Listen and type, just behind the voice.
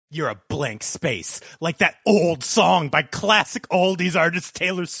You're a blank space, like that old song by classic oldies artist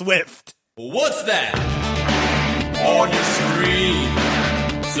Taylor Swift. What's that on your screen?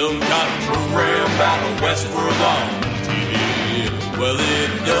 Some kind of program about the Westworld on TV. Well,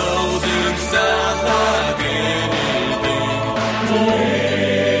 it doesn't sound like anything.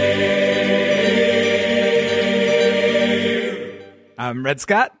 I'm Red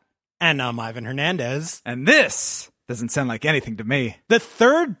Scott. And I'm Ivan Hernandez. And this doesn't sound like anything to me. The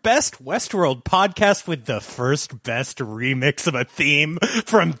third best Westworld podcast with the first best remix of a theme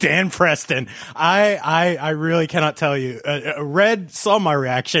from Dan Preston. I really cannot tell you. Red saw my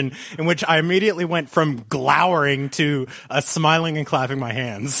reaction, in which I immediately went from glowering to smiling and clapping my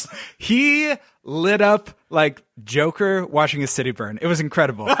hands. He lit up like Joker watching a city burn. It was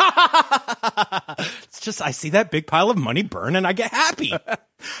incredible. It's just, I see that big pile of money burn and I get happy.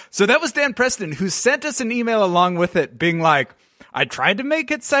 So that was Dan Preston, who sent us an email along with it being like, I tried to make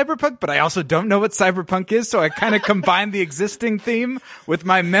it cyberpunk, but I also don't know what cyberpunk is, so I kind of combined the existing theme with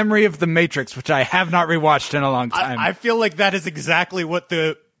my memory of The Matrix, which I have not rewatched in a long time. I feel like that is exactly what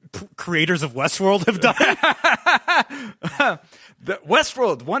the creators of Westworld have done. The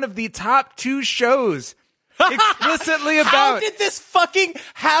Westworld, one of the top 2 shows explicitly about... How did this fucking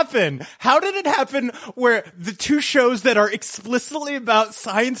happen? How did it happen where the 2 shows that are explicitly about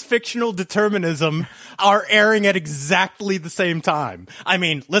science fictional determinism are airing at exactly the same time? I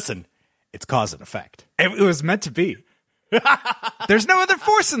mean, listen, it's cause and effect. It was meant to be. There's no other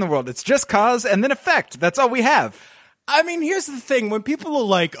force in the world. It's just cause and then effect. That's all we have. I mean, here's the thing. When people are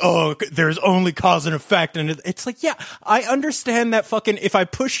like, oh, there's only cause and effect, and it's like, yeah, I understand that fucking if I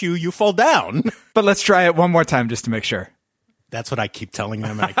push you, you fall down. But let's try it one more time just to make sure. That's what I keep telling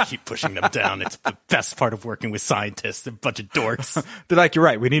them, and I keep pushing them down. It's the best part of working with scientists, a bunch of dorks. They're like, you're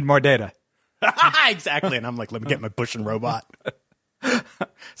right, we need more data. Exactly. And I'm like, let me get my pushing robot.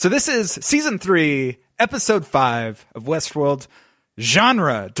 So this is season 3, episode 5 of Westworld.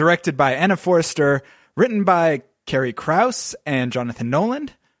 Genre, directed by Anna Forrester, written by Carrie Krause and Jonathan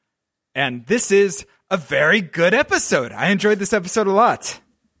Noland. And this is a very good episode. I enjoyed this episode a lot.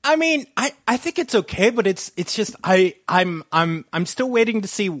 I mean, I think it's okay, but it's just I'm still waiting to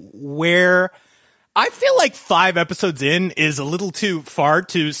see where. I feel like 5 episodes in is a little too far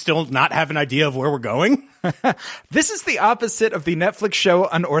to still not have an idea of where we're going. This is the opposite of the Netflix show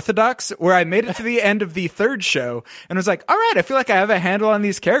Unorthodox, where I made it to the end of the 3rd show and was like, all right, I feel like I have a handle on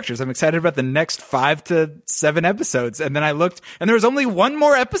these characters. I'm excited about the next 5 to 7 episodes. And then I looked and there was only one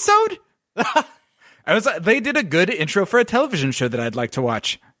more episode. They did a good intro for a television show that I'd like to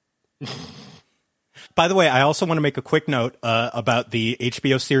watch. By the way, I also want to make a quick note about the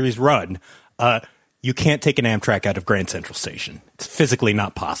HBO series Run. You can't take an Amtrak out of Grand Central Station. It's physically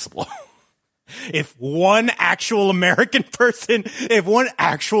not possible. If one actual American person, if one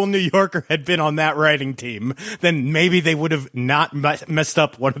actual New Yorker had been on that writing team, then maybe they would have not messed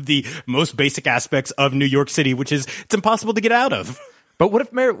up one of the most basic aspects of New York City, which is it's impossible to get out of. But what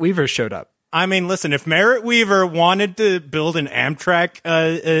if Merritt Weaver showed up? I mean, listen, if Merritt Weaver wanted to build an Amtrak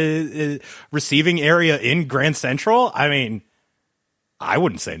receiving area in Grand Central, I mean, I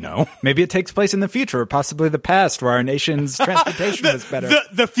wouldn't say no. Maybe it takes place in the future, or possibly the past, where our nation's transportation is better.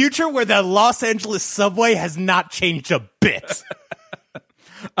 The future where the Los Angeles subway has not changed a bit.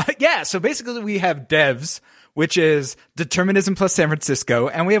 Yeah, so basically we have Devs, which is determinism plus San Francisco,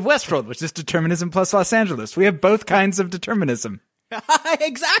 and we have Westworld, which is determinism plus Los Angeles. We have both kinds of determinism.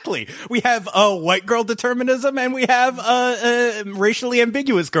 Exactly. We have white girl determinism, and we have racially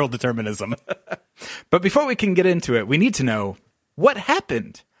ambiguous girl determinism. But before we can get into it, we need to know what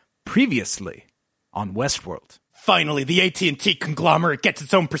happened previously on Westworld. Finally, the AT&T conglomerate gets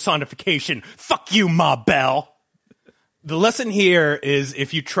its own personification. Fuck you, Ma Bell. The lesson here is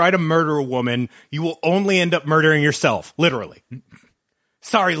if you try to murder a woman, you will only end up murdering yourself. Literally.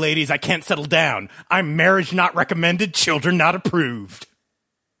 Sorry, ladies, I can't settle down. I'm marriage not recommended, children not approved.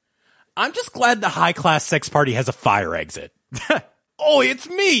 I'm just glad the high-class sex party has a fire exit. Oh, it's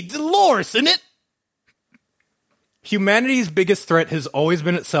me, Dolores, isn't it? Humanity's biggest threat has always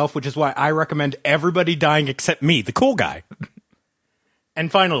been itself, which is why I recommend everybody dying except me, the cool guy.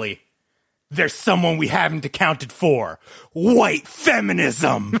 And finally, there's someone we haven't accounted for. White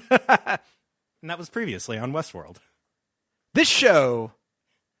feminism! And that was previously on Westworld. This show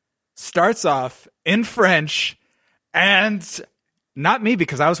starts off in French, and not me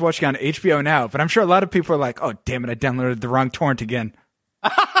because I was watching on HBO Now, but I'm sure a lot of people are like, oh, damn it, I downloaded the wrong torrent again.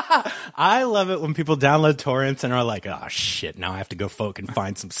 I love it when people download torrents and are like, oh, shit, now I have to go fucking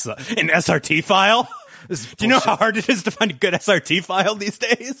find an SRT file. Do you know how hard it is to find a good SRT file these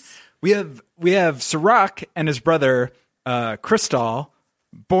days? We have Sirach and his brother, Crystal,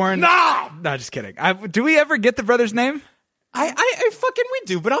 born. No! No, just kidding. Do we ever get the brother's name? I fucking we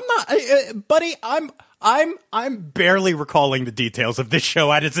do, but I'm not, buddy. I'm barely recalling the details of this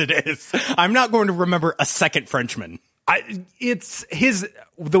show as it is. I'm not going to remember a second Frenchman. It's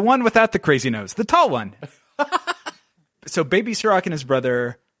the one without the crazy nose, the tall one. So Baby Sirach and his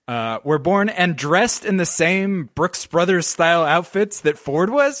brother were born and dressed in the same Brooks Brothers style outfits that Ford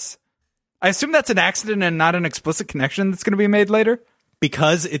was. I assume that's an accident and not an explicit connection that's going to be made later.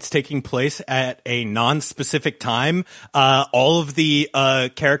 Because it's taking place at a non-specific time, all of the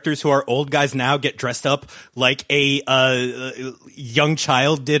characters who are old guys now get dressed up like a young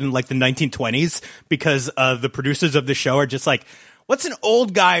child did in like the 1920s, because the producers of the show are just like, what's an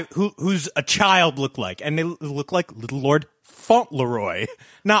old guy who's a child look like? And they look like Little Lord Fauntleroy,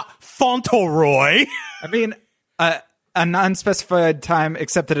 not Fauntleroy. I mean, an unspecified time,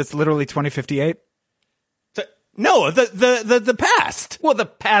 except that it's literally 2058. No, the past. Well, the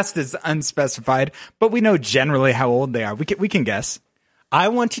past is unspecified, but we know generally how old they are. We can guess. I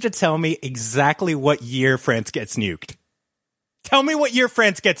want you to tell me exactly what year France gets nuked. Tell me what year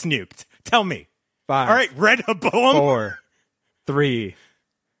France gets nuked. Tell me. 5. All right, Red Boom. 4, 3,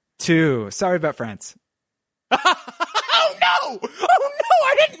 2. Sorry about France. Oh no!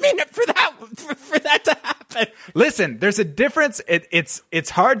 I didn't mean it for that to happen. Listen, there's a difference. It's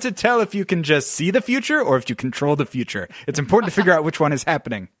hard to tell if you can just see the future or if you control the future. It's important to figure out which one is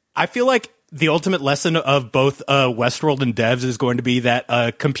happening. I feel like the ultimate lesson of both Westworld and Devs is going to be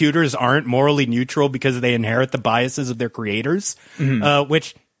that computers aren't morally neutral because they inherit the biases of their creators.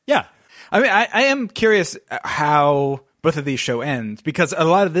 Which, yeah. I mean, I am curious how both of these show end, because a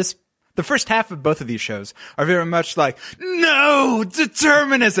lot of the first half of both of these shows are very much like, no,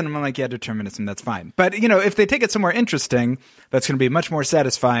 determinism. I'm like, yeah, determinism, that's fine. But, if they take it somewhere interesting, that's going to be much more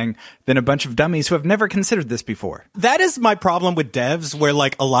satisfying than a bunch of dummies who have never considered this before. That is my problem with Devs, where,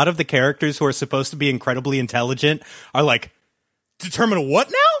 like, a lot of the characters who are supposed to be incredibly intelligent are like, determine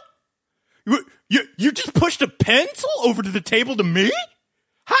what now? You just pushed a pencil over to the table to me?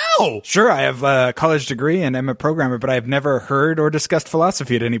 How? Sure, I have a college degree and I'm a programmer, but I have never heard or discussed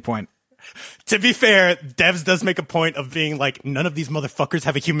philosophy at any point. To be fair, Devs does make a point of being like, none of these motherfuckers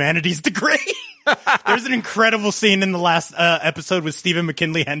have a humanities degree. There's an incredible scene in the last episode with Stephen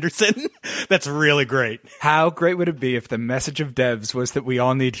McKinley Henderson. That's really great. How great would it be if the message of Devs was that we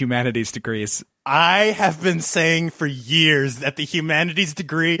all need humanities degrees? I have been saying for years that the humanities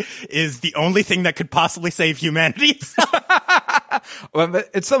degree is the only thing that could possibly save humanities. Well, but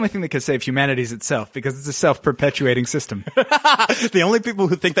it's the only thing that could save humanities itself, because it's a self-perpetuating system. The only people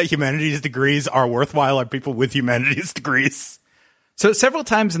who think that humanities degrees are worthwhile are people with humanities degrees. So several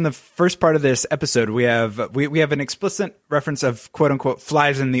times in the first part of this episode, we have an explicit reference of quote-unquote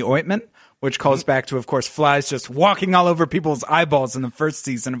flies in the ointment, which calls back to, of course, flies just walking all over people's eyeballs in the first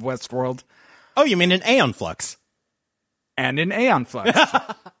season of Westworld. Oh, you mean in Aeon Flux? And in Aeon Flux.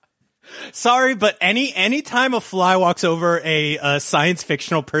 Sorry, but any time a fly walks over a science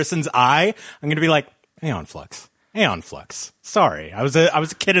fictional person's eye, I'm going to be like, Aeon Flux. Aeon Flux. Sorry, I was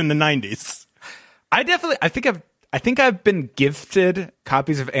a kid in the 90s. I think I've been gifted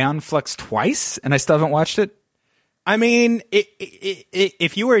copies of Aeon Flux twice, and I still haven't watched it. I mean,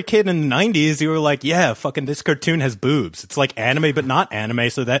 if you were a kid in the 90s, you were like, yeah, fucking this cartoon has boobs. It's like anime, but not anime,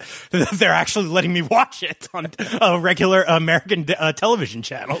 so that they're actually letting me watch it on regular American television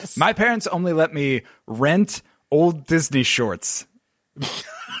channels. My parents only let me rent old Disney shorts.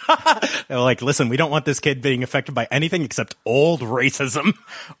 They're like, listen, we don't want this kid being affected by anything except old racism.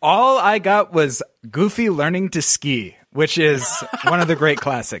 All I got was Goofy learning to ski, which is one of the great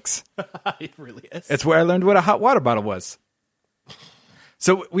classics. It really is. It's where I learned what a hot water bottle was.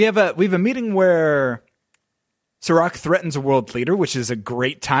 So we have a meeting where Sirach threatens a world leader, which is a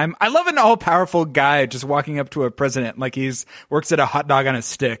great time. I love an all-powerful guy just walking up to a president like he's works at a hot dog on a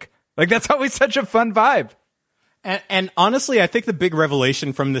stick. Like, that's always such a fun vibe. And honestly, I think the big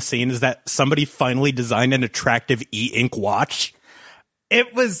revelation from the scene is that somebody finally designed an attractive e-ink watch.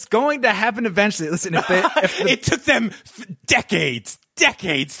 It was going to happen eventually. Listen, it took them decades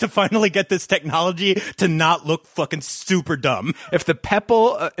to finally get this technology to not look fucking super dumb. If the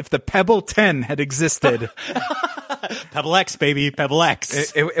Pebble 10 had existed, Pebble X, baby, Pebble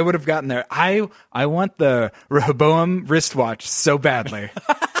X, it would have gotten there. I want the Rehoboam wristwatch so badly.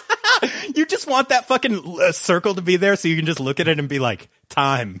 You just want that fucking circle to be there so you can just look at it and be like,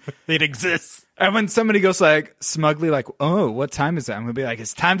 time. It exists. And when somebody goes like smugly like, oh, what time is that? I'm going to be like,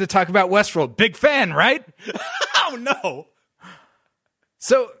 it's time to talk about Westworld. Big fan, right? Oh, no.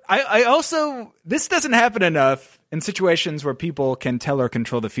 So I also, this doesn't happen enough in situations where people can tell or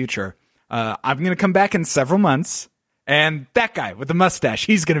control the future. I'm going to come back in several months And that guy with the mustache,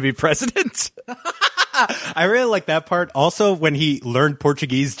 he's going to be president. I really like that part. Also, when he learned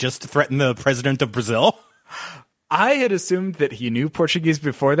Portuguese just to threaten the president of Brazil. I had assumed that he knew Portuguese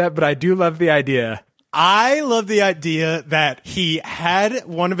before that, but I do love the idea. I love the idea that he had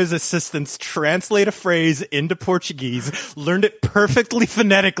one of his assistants translate a phrase into Portuguese, learned it perfectly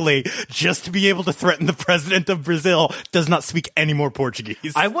phonetically, just to be able to threaten the president of Brazil, does not speak any more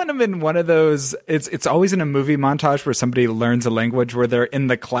Portuguese. I want him in one of those, it's always in a movie montage where somebody learns a language where they're in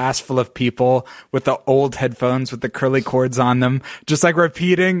the class full of people with the old headphones with the curly cords on them, just like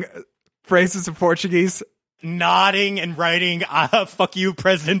repeating phrases of Portuguese. Nodding and writing, fuck you,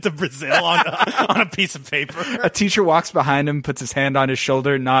 president of Brazil on a piece of paper. A teacher walks behind him, puts his hand on his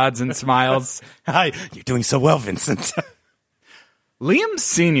shoulder, nods and smiles. Hi, you're doing so well, Vincent. Liam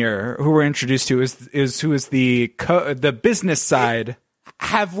Sr., who we're introduced to, is the business side.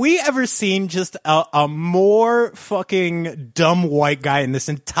 Have we ever seen just a more fucking dumb white guy in this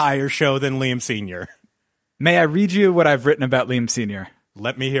entire show than Liam Sr.? May I read you what I've written about Liam Sr.?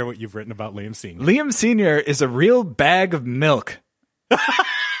 Let me hear what you've written about Liam Sr. Liam Sr. is a real bag of milk. He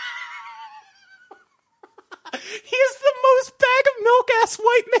is the most bag of milk-ass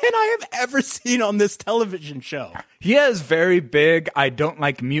white man I have ever seen on this television show. He has very big, I don't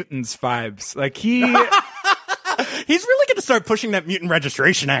like mutants vibes. Like, he's really going to start pushing that Mutant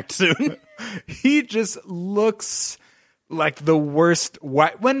Registration Act soon. He just looks like the worst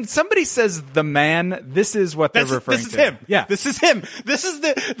white. When somebody says the man, this is what they're referring to. This is him. Yeah. This is him. This is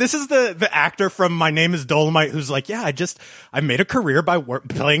the actor from My Name is Dolomite who's like, yeah, I made a career by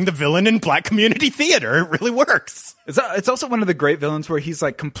playing the villain in black community theater. It really works. It's also one of the great villains where he's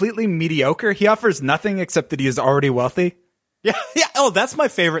like completely mediocre. He offers nothing except that he is already wealthy. Yeah. Oh, that's my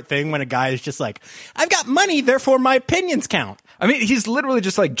favorite thing when a guy is just like, I've got money, therefore my opinions count. I mean, he's literally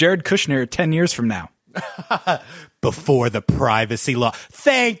just like Jared Kushner 10 years from now. Before the privacy law.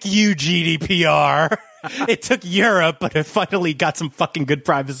 Thank you, GDPR. It took Europe, but it finally got some fucking good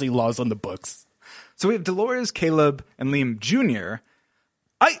privacy laws on the books. So we have Dolores, Caleb, and Liam Jr.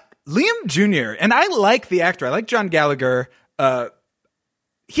 Liam Jr., and I like the actor. I like John Gallagher.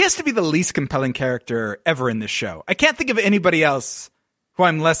 He has to be the least compelling character ever in this show. I can't think of anybody else who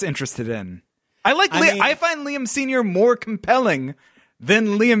I'm less interested in. I find Liam Sr. more compelling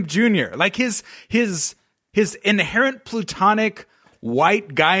than Liam Jr. Like his inherent plutonic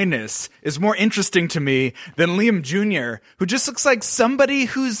white guyness is more interesting to me than Liam Jr., who just looks like somebody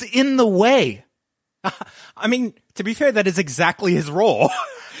who's in the way. I mean, to be fair, that is exactly his role.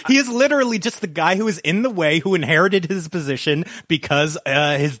 He is literally just the guy who is in the way, who inherited his position because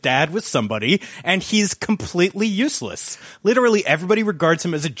his dad was somebody, and he's completely useless. Literally, everybody regards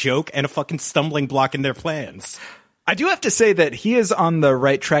him as a joke and a fucking stumbling block in their plans. I do have to say that he is on the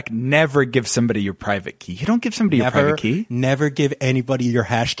right track. Never give somebody your private key. You don't give somebody your private key. Never give anybody your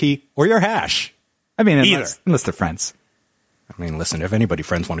hash key or your hash. I mean, unless they're friends. I mean, listen, if anybody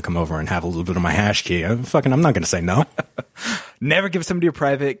friends want to come over and have a little bit of my hash key, I'm not going to say no. Never give somebody your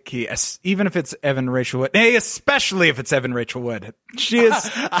private key, even if it's Evan Rachel Wood. Hey, especially if it's Evan Rachel Wood. She is.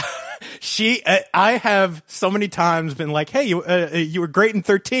 I have so many times been like, hey, you were great in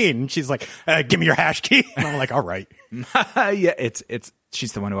 13. And she's like, give me your hash key. And I'm like, all right. Yeah,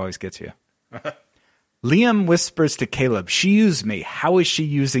 she's the one who always gets you. Liam whispers to Caleb, she used me. How is she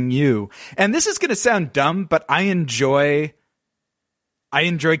using you? And this is going to sound dumb, but I enjoy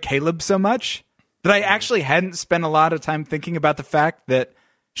Caleb so much that I actually hadn't spent a lot of time thinking about the fact that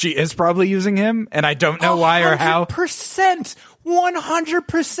she is probably using him, and I don't know why or how.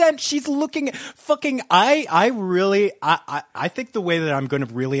 100%. She's looking at fucking. I think the way that I'm going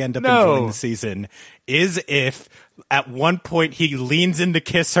to really end up enjoying the season is if at one point he leans in to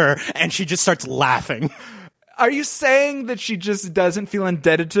kiss her and she just starts laughing. Are you saying that she just doesn't feel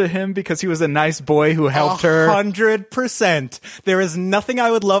indebted to him because he was a nice boy who helped her? 100%. There is nothing I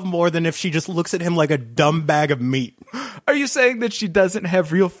would love more than if she just looks at him like a dumb bag of meat. Are you saying that she doesn't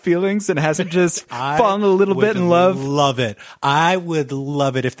have real feelings and hasn't just fallen a little bit in love? I would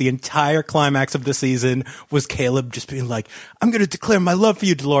love it if the entire climax of the season was Caleb just being like, I'm going to declare my love for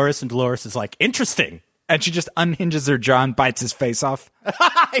you, Dolores. And Dolores is like, interesting. And she just unhinges her jaw and bites his face off.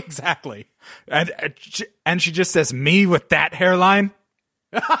 Exactly. And she just says, me with that hairline?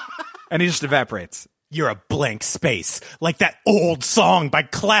 And he just evaporates. You're a blank space, like that old song by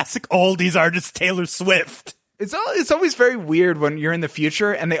classic oldies artist Taylor Swift. It's always very weird when you're in the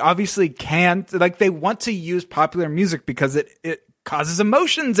future and they obviously can't, like they want to use popular music because it causes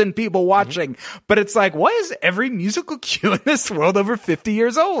emotions in people watching. Mm-hmm. But it's like, why is every musical cue in this world over 50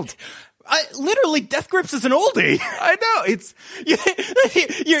 years old? Literally, Death Grips is an oldie. I know. It's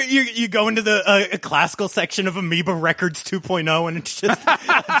you go into the classical section of Amoeba Records 2.0, and it's just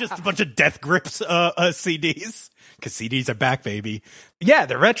just a bunch of Death Grips CDs. Because CDs are back, baby. yeah,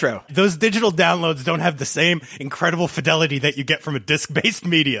 they're retro. Those digital downloads don't have the same incredible fidelity that you get from a disc-based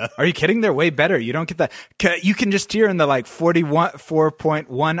media. Are you kidding? They're way better. You don't get that. You can just hear in the like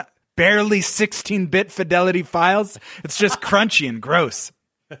 4.1, barely 16-bit fidelity files. It's just crunchy and gross.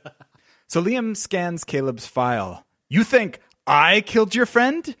 So Liam scans Caleb's file. You think I killed your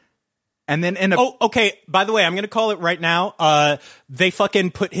friend? And then Oh, okay. By the way, I'm going to call it right now. They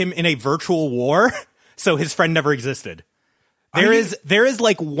fucking put him in a virtual war, so his friend never existed. There is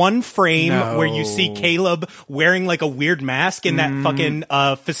like one frame where you see Caleb wearing like a weird mask in that fucking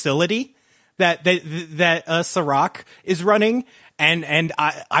facility that Serac is running. And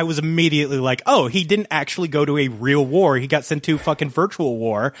I was immediately like, oh, he didn't actually go to a real war. He got sent to fucking virtual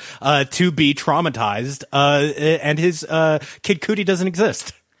war to be traumatized. And his Kid Cudi doesn't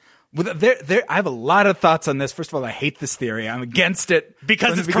exist. Well, I have a lot of thoughts on this. First of all, I hate this theory. I'm against it.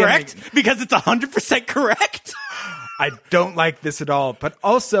 Because it's correct? Because it's 100% correct? I don't like this at all. But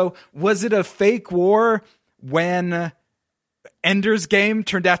also, was it a fake war when Ender's Game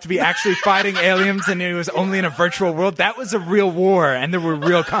turned out to be actually fighting aliens and it was only in a virtual world? That was a real war, and there were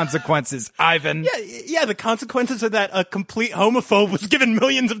real consequences, Ivan. Yeah, the consequences are that a complete homophobe was given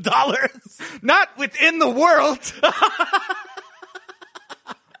millions of dollars. Not within the world.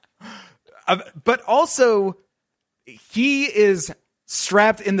 But also, he is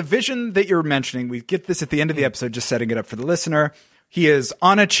strapped in the vision that you're mentioning. We get this at the end of the episode, just setting it up for the listener. He is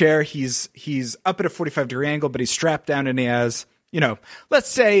on a chair. He's up at a 45-degree angle, but he's strapped down, and he has, let's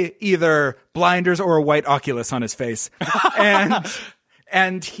say either blinders or a white Oculus on his face.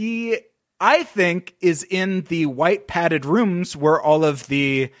 And he, I think, is in the white padded rooms where all of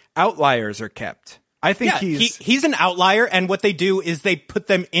the outliers are kept. I think he's an outlier, and what they do is they put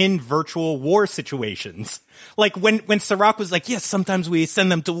them in virtual war situations. Like when Serac was like, yes, sometimes we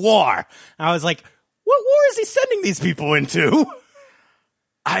send them to war. I was like, what war is he sending these people into?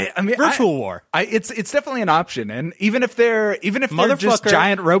 I mean, virtual war. It's definitely an option, and even if they're just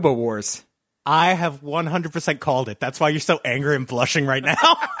giant robo wars. I have 100% called it. That's why you're so angry and blushing right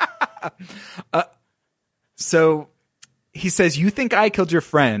now. So he says, you think I killed your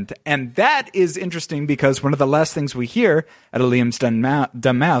friend. And that is interesting because one of the last things we hear out of Liam's dumb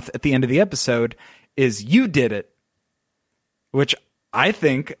mouth at the end of the episode is you did it. Which I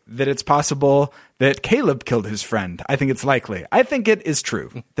think that it's possible that Caleb killed his friend. I think it's likely. I think it is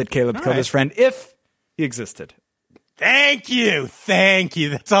true that Caleb killed his friend if he existed. Thank you.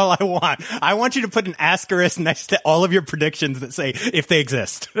 That's all I want. I want you to put an asterisk next to all of your predictions that say if they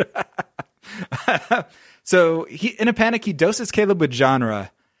exist. So in a panic, he doses Caleb with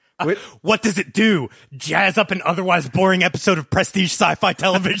genre. What does it do? Jazz up an otherwise boring episode of prestige sci-fi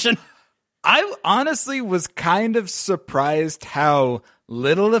television? I honestly was kind of surprised how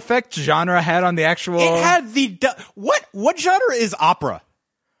little effect genre had on the actual. It had the what genre is opera?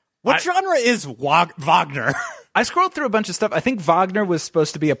 What genre is Wagner? I scrolled through a bunch of stuff. I think Wagner was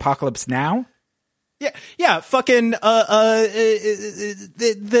supposed to be Apocalypse Now. Yeah. Fucking the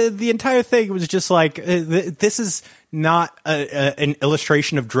entire thing was just like this is not an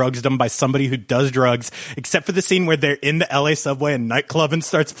illustration of drugs done by somebody who does drugs, except for the scene where they're in the LA subway and nightclub and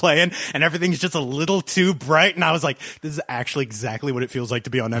starts playing, and everything's just a little too bright. And I was like, this is actually exactly what it feels like to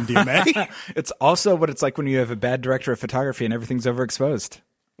be on MDMA. It's also what it's like when you have a bad director of photography and everything's overexposed.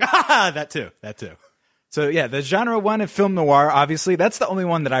 That too. So yeah, the genre one of film noir, obviously, that's the only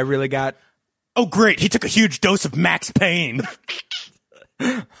one that I really got. Oh, great. He took a huge dose of Max Payne.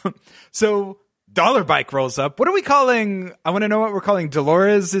 So Dollar Bike rolls up. What are we calling? I want to know what we're calling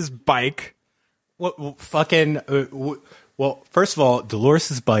Dolores' bike. Well, first of all,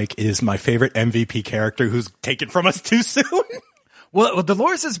 Dolores' bike is my favorite MVP character who's taken from us too soon. Well,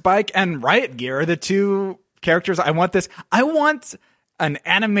 Dolores' bike and Riot Gear are the two characters. I want an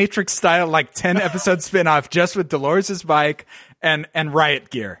Animatrix style, like 10 episode spinoff just with Dolores' bike and Riot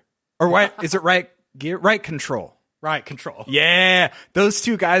Gear. Or what is it? Riot Gear? Riot Control. Riot Control. Yeah. Those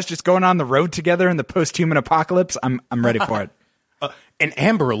two guys just going on the road together in the post-human apocalypse. I'm ready for it. An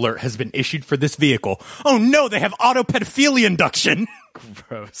Amber Alert has been issued for this vehicle. Oh no, they have auto pedophilia induction.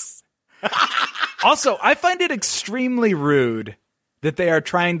 Gross. Also, I find it extremely rude that they are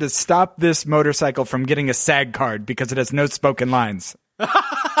trying to stop this motorcycle from getting a SAG card because it has no spoken lines.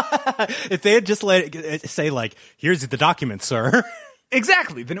 If they had just say like, here's the document, sir.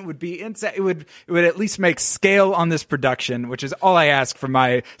 Exactly. Then it would be insane. It would at least make scale on this production, which is all I ask for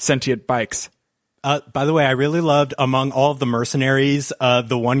my sentient bikes. By the way, I really loved among all of the mercenaries,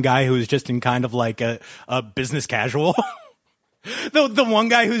 the one guy who was just in kind of like a business casual. The one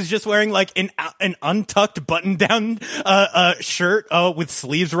guy who's just wearing like an untucked button down shirt with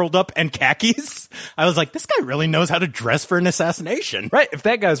sleeves rolled up and khakis. I was like, this guy really knows how to dress for an assassination. Right. If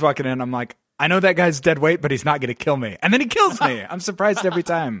that guy's walking in, I'm like, I know that guy's dead weight, but he's not going to kill me. And then he kills me. I'm surprised every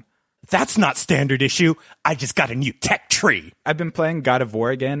time. That's not standard issue. I just got a new tech tree. I've been playing God of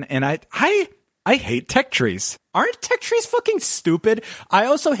War again, and I hate tech trees. Aren't tech trees fucking stupid? I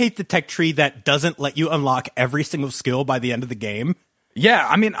also hate the tech tree that doesn't let you unlock every single skill by the end of the game. Yeah,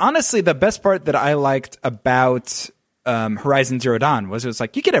 I mean, honestly, the best part that I liked about Horizon Zero Dawn was it was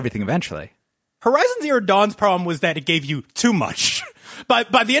like, you get everything eventually. Horizon Zero Dawn's problem was that it gave you too much. By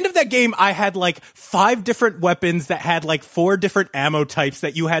the end of that game, I had like 5 different weapons that had like 4 different ammo types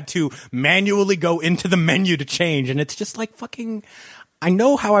that you had to manually go into the menu to change. And it's just like fucking... I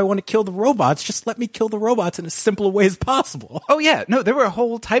know how I want to kill the robots. Just let me kill the robots in as simple a way as possible. Oh, yeah. No, there were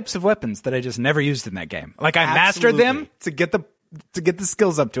whole types of weapons that I just never used in that game. Like, I mastered them to get the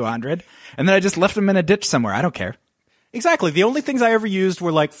skills up to 100, and then I just left them in a ditch somewhere. I don't care. Exactly. The only things I ever used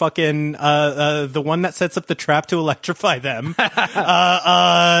were like fucking the one that sets up the trap to electrify them,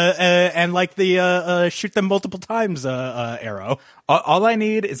 and like the shoot them multiple times arrow. All I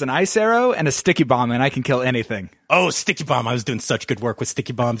need is an ice arrow and a sticky bomb, and I can kill anything. Oh, sticky bomb! I was doing such good work with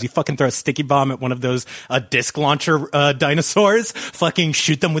sticky bombs. You fucking throw a sticky bomb at one of those disc launcher dinosaurs. Fucking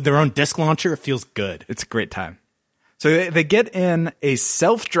shoot them with their own disc launcher. It feels good. It's a great time. So they get in a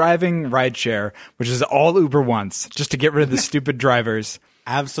self-driving rideshare, which is all Uber wants, just to get rid of the stupid drivers.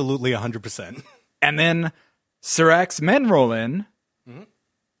 Absolutely 100%. And then Sirach's men roll in. Mm-hmm.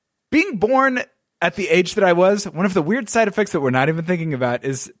 Being born at the age that I was, one of the weird side effects that we're not even thinking about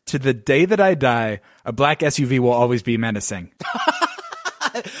is to the day that I die, a black SUV will always be menacing.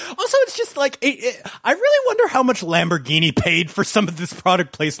 Also, it's just like, I really wonder how much Lamborghini paid for some of this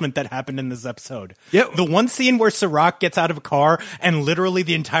product placement that happened in this episode. Yeah. The one scene where Sirach gets out of a car and literally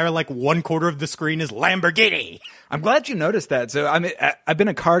the entire, like, 1/4 of the screen is Lamborghini. I'm glad you noticed that. So, I mean, I've been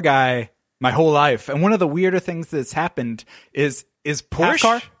a car guy my whole life. And one of the weirder things that's happened is Porsche. Half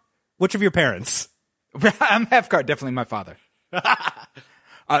car? Which of your parents? I'm half car, definitely my father.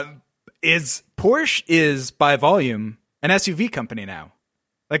 Porsche is, by volume, an SUV company now.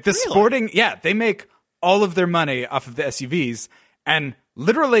 Like the sporting, yeah, they make all of their money off of the SUVs, and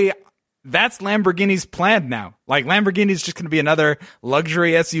literally that's Lamborghini's plan now. Like Lamborghini's just going to be another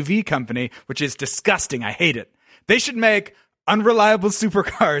luxury SUV company, which is disgusting. I hate it. They should make unreliable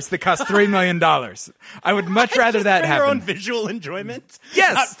supercars that cost $3 million. I would much rather that happen. For your own visual enjoyment?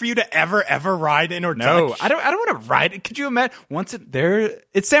 Yes. Not for you to ever ride in or No, touch? I don't want to ride it. Could you imagine?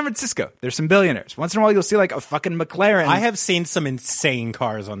 It's San Francisco. There's some billionaires. Once in a while, you'll see like a fucking McLaren. I have seen some insane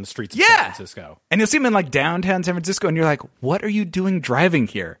cars on the streets of San Francisco. And you'll see them in like downtown San Francisco, and you're like, what are you doing driving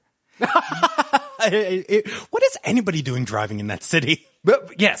here? What is anybody doing driving in that city?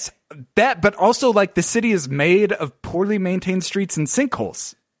 But yes, but also like the city is made of poorly maintained streets and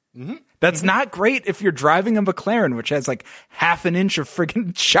sinkholes. Mm-hmm. That's not great if you're driving a McLaren, which has like half an inch of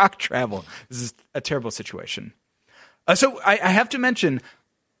friggin' shock travel. This is a terrible situation. So I have to mention,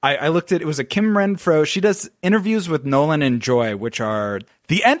 I looked at, it was a Kim Renfro. She does interviews with Nolan and Joy, which are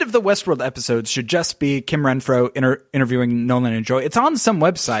the end of the Westworld episodes should just be Kim Renfro interviewing Nolan and Joy. It's on some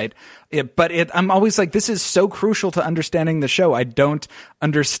website, but I'm always like, this is so crucial to understanding the show. I don't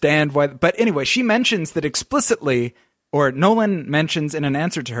understand why. But anyway, she mentions that explicitly, or Nolan mentions in an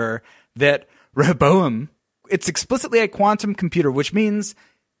answer to her that Rehoboam, it's explicitly a quantum computer, which means,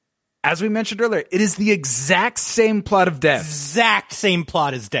 as we mentioned earlier, it is the exact same plot of Devs. Exact same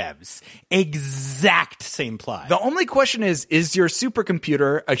plot as Devs. Exact same plot. The only question is your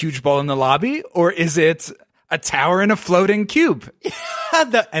supercomputer a huge ball in the lobby, or is it a tower in a floating cube?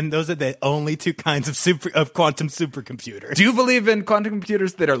 And those are the only two kinds of quantum supercomputers. Do you believe in quantum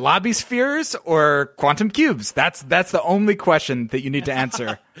computers that are lobby spheres or quantum cubes? That's the only question that you need to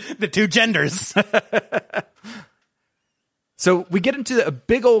answer. The two genders. So we get into a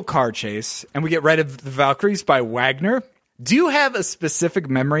big old car chase, and we get Ride of the Valkyries by Wagner. Do you have a specific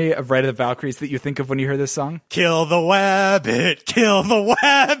memory of Ride of the Valkyries that you think of when you hear this song? Kill the Wabbit, kill the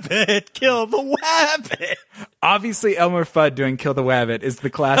Wabbit, kill the Wabbit. Obviously, Elmer Fudd doing Kill the Wabbit is the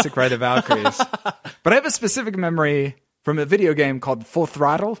classic Ride of the Valkyries. But I have a specific memory from a video game called Full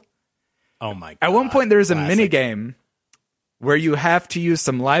Throttle. Oh my God. At one point, there's a mini game where you have to use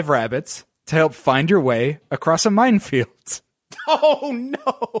some live rabbits to help find your way across a minefield. Oh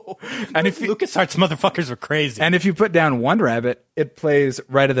no! And if LucasArts motherfuckers were crazy. And if you put down one rabbit, it plays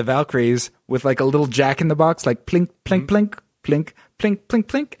Ride of the Valkyries with like a little jack in the box, like plink, plink, plink, plink, plink, plink,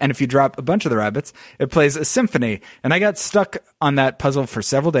 plink. And if you drop a bunch of the rabbits, it plays a symphony. And I got stuck on that puzzle for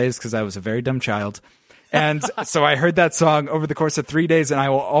several days because I was a very dumb child. And so I heard that song over the course of 3 days, and I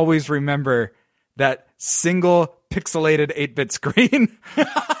will always remember that single pixelated 8-bit screen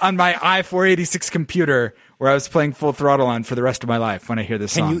on my i486 computer where I was playing Full Throttle on for the rest of my life when I hear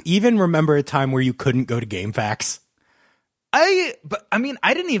this song. Can you even remember a time where you couldn't go to GameFAQs? I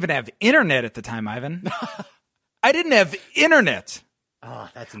didn't even have internet at the time, Ivan. I didn't have internet. Oh,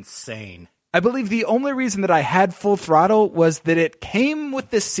 that's insane. I believe the only reason that I had Full Throttle was that it came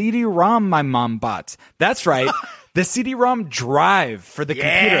with the CD-ROM my mom bought. That's right. The CD-ROM drive for the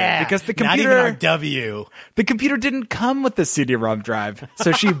computer. Because the computer... Not even RW. The computer didn't come with the CD-ROM drive.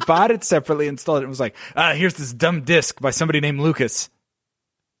 So she bought it separately, installed it, and was like, here's this dumb disc by somebody named Lucas.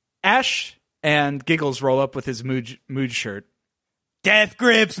 Ash and Giggles roll up with his Mood shirt. Death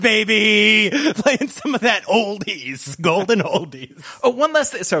Grips, baby! Playing some of that oldies. Golden oldies. Oh, one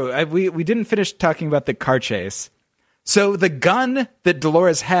last thing. So we didn't finish talking about the car chase. So the gun that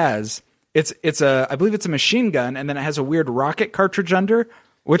Dolores has, I believe it's a machine gun, and then it has a weird rocket cartridge under.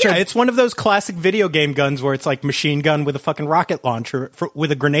 It's one of those classic video game guns where it's like machine gun with a fucking rocket launcher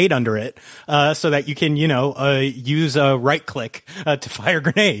with a grenade under it, so that you can, use a right click to fire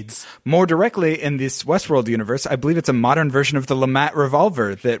grenades. More directly in this Westworld universe, I believe it's a modern version of the LeMat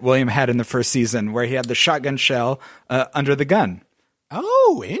revolver that William had in the first season, where he had the shotgun shell under the gun.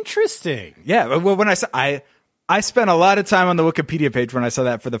 Oh, interesting. Yeah, well, when I spent a lot of time on the Wikipedia page when I saw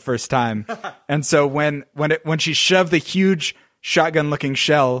that for the first time, and so when she shoved the huge shotgun-looking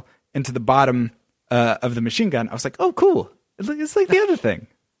shell into the bottom of the machine gun, I was like, "Oh, cool! It's like the other thing."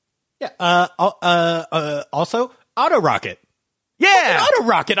 Yeah. Also, auto rocket. Yeah, auto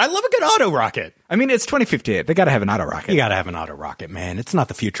rocket. I love a good auto rocket. I mean, it's 2058. They got to have an auto rocket. You got to have an auto rocket, man. It's not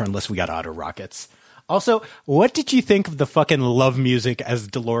the future unless we got auto rockets. Also, what did you think of the fucking love music as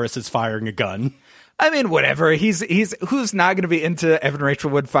Dolores is firing a gun? I mean, whatever. He's who's not going to be into Evan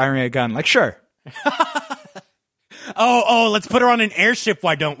Rachel Wood firing a gun? Like, sure. Oh, let's put her on an airship,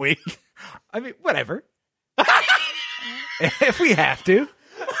 why don't we? I mean, whatever. If we have to.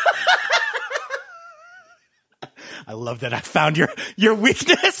 I love that I found your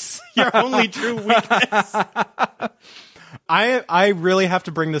weakness. Your only true weakness. I really have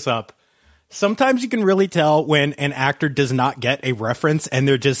to bring this up. Sometimes you can really tell when an actor does not get a reference and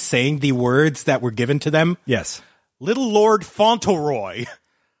they're just saying the words that were given to them. Yes. Little Lord Fauntleroy.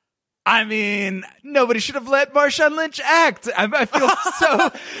 I mean, nobody should have let Marshawn Lynch act. I feel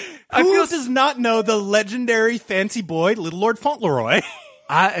so... Who does not know the legendary fancy boy, Little Lord Fauntleroy?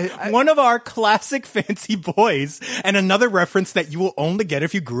 One of our classic fancy boys, and another reference that you will only get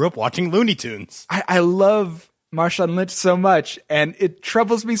if you grew up watching Looney Tunes. I love Marshawn Lynch so much, and it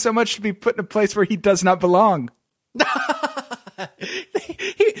troubles me so much to be put in a place where he does not belong. This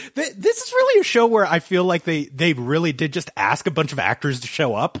is really a show where I feel like they really did just ask a bunch of actors to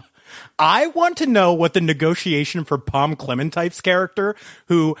show up. I want to know what the negotiation for Palm Clementine's character,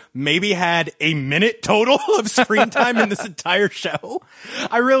 who maybe had a minute total of screen time in this entire show.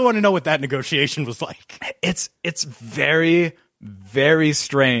 I really want to know what that negotiation was like. It's very, very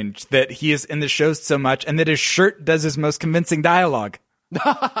strange that he is in the show so much and that his shirt does his most convincing dialogue.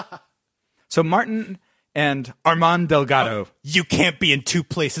 So Martin and Armand Delgado. Oh, you can't be in two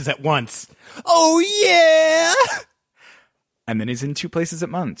places at once. Oh, yeah. And then he's in two places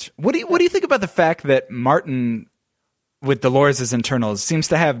at once. What do you think about the fact that Martin, with Dolores' internals, seems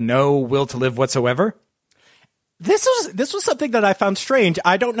to have no will to live whatsoever? This was something that I found strange.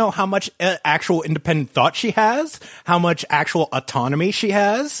 I don't know how much actual independent thought she has, how much actual autonomy she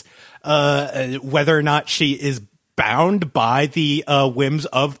has, whether or not she is bound by the whims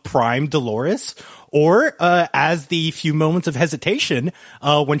of Prime Dolores, or as the few moments of hesitation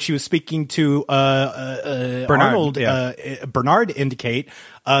when she was speaking to Bernard, Bernard indicate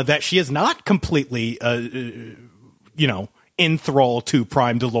that she is not completely, in thrall to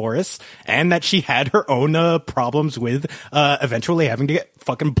Prime Dolores, and that she had her own problems with eventually having to get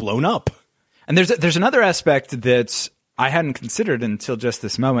fucking blown up. And there's another aspect that I hadn't considered until just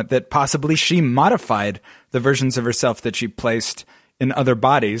this moment, that possibly she modified the versions of herself that she placed in other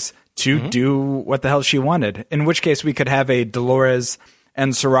bodies to do what the hell she wanted. In which case we could have a Dolores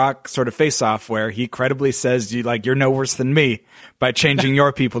and Serac sort of face-off where he credibly says, you're no worse than me by changing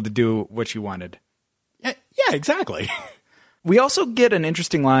your people to do what you wanted. Yeah, exactly. We also get an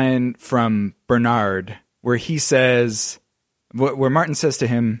interesting line from Bernard where he says, where Martin says to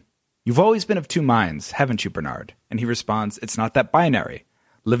him, "You've always been of two minds, haven't you, Bernard?" And he responds, "It's not that binary.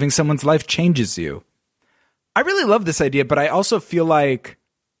 Living someone's life changes you." I really love this idea, but I also feel like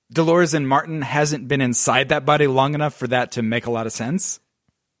Dolores and Martin hasn't been inside that body long enough for that to make a lot of sense.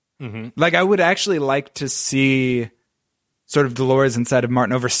 Like, I would actually like to see sort of Dolores inside of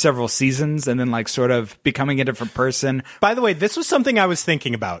Martin over several seasons and then, like, sort of becoming a different person. By the way, this was something I was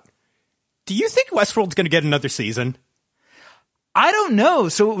thinking about. Do you think Westworld's going to get another season? I don't know.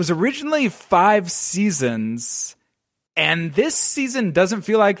 So it was originally 5 seasons, and this season doesn't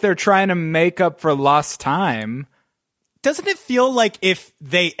feel like they're trying to make up for lost time. Doesn't it feel like if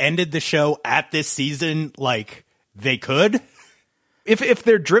they ended the show at this season, like, they could? If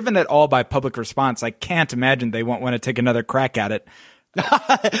they're driven at all by public response, I can't imagine they won't want to take another crack at it.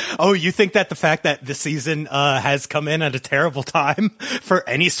 Oh, you think that the fact that the season has come in at a terrible time for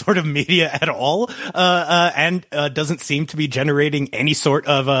any sort of media at all, and doesn't seem to be generating any sort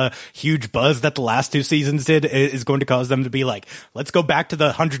of huge buzz that the last 2 seasons did, is going to cause them to be like, let's go back to the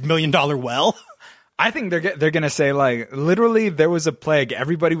 $100 million well? I think they're going to say, like, literally there was a plague.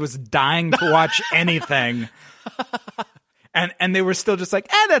 Everybody was dying to watch anything. And they were still just like,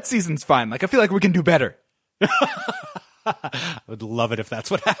 that season's fine. Like, I feel like we can do better. I would love it if that's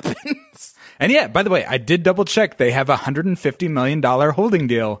what happens. And yeah, by the way, I did double check. They have a $150 million holding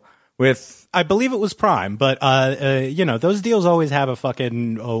deal with, I believe it was Prime, but those deals always have a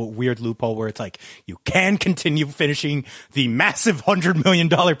fucking weird loophole where it's like, you can continue finishing the massive $100 million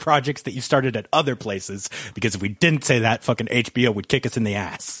projects that you started at other places, because if we didn't say that, fucking HBO would kick us in the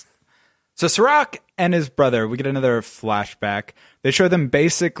ass. So Sirach and his brother, we get another flashback. They show them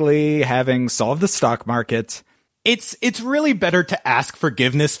basically having solved the stock market. It's really better to ask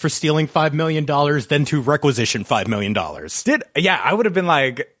forgiveness for stealing $5 million than to requisition $5 million. I would have been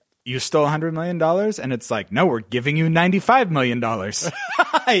like, you stole $100 million? And it's like, no, we're giving you $95 million.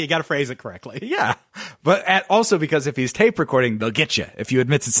 You got to phrase it correctly. Yeah. But also because if he's tape recording, they'll get you if you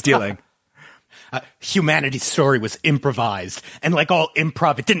admit to stealing. Humanity's story was improvised, and like all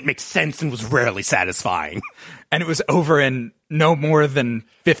improv, it didn't make sense and was rarely satisfying. And it was over in no more than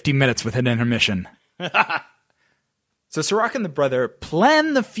 50 minutes with an intermission. So Sirach and the brother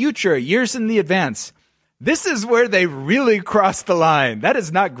plan the future years in the advance. This is where they really cross the line. That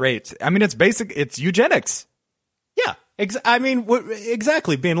is not great. I mean, it's eugenics. Yeah.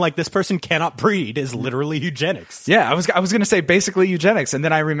 Exactly. Being like, this person cannot breed is literally eugenics. Yeah, I was going to say basically eugenics, and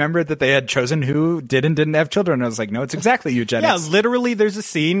then I remembered that they had chosen who did and didn't have children, and I was like, no, it's exactly eugenics. Yeah, literally, there's a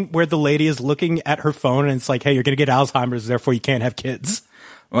scene where the lady is looking at her phone, and it's like, hey, you're going to get Alzheimer's, therefore you can't have kids.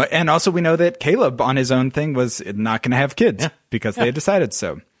 Well, and also we know that Caleb on his own thing was not going to have kids because they had decided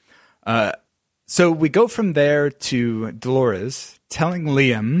so. So we go from there to Dolores telling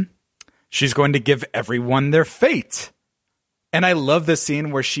Liam she's going to give everyone their fate. And I love the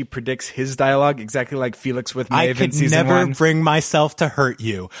scene where she predicts his dialogue exactly like Felix with Maeve in season 1. I could never bring myself to hurt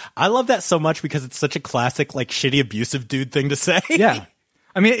you. I love that so much because it's such a classic, like, shitty abusive dude thing to say. Yeah.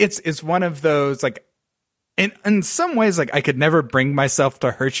 I mean, it's one of those, like, in some ways, like, I could never bring myself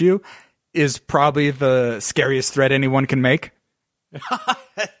to hurt you is probably the scariest threat anyone can make.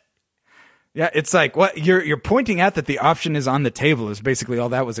 Yeah, it's like, what you're pointing out that the option is on the table is basically all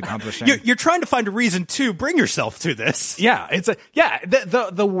that was accomplishing. You're trying to find a reason to bring yourself to this. Yeah,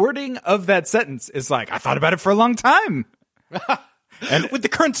 the wording of that sentence is like, I thought about it for a long time. And with the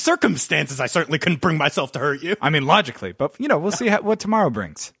current circumstances, I certainly couldn't bring myself to hurt you. I mean, logically, but we'll see what tomorrow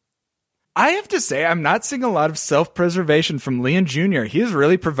brings. I have to say, I'm not seeing a lot of self-preservation from Leon Jr. He is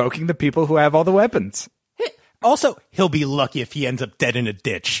really provoking the people who have all the weapons. Also, he'll be lucky if he ends up dead in a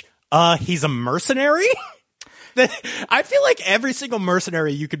ditch. He's a mercenary? I feel like every single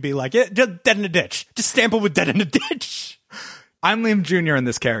mercenary you could be like, yeah, just dead in a ditch. Just stamp him with dead in a ditch. I'm Liam Jr. in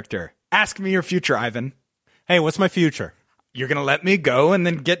this character. Ask me your future, Ivan. Hey, what's my future? You're going to let me go and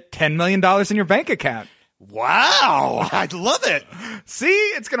then get $10 million in your bank account. Wow, I'd love it. See,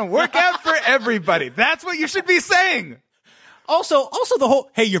 it's going to work out for everybody. That's what you should be saying. Also the whole,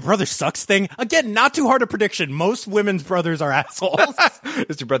 hey, your brother sucks thing. Again, not too hard a prediction. Most women's brothers are assholes.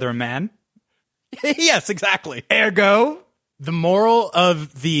 Is your brother a man? Yes, exactly. Ergo. The moral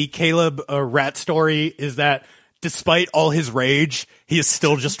of the Caleb rat story is that despite all his rage, he is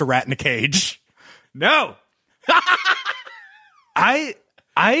still just a rat in a cage. No. I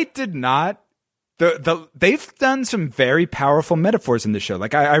did not. They've done some very powerful metaphors in the show.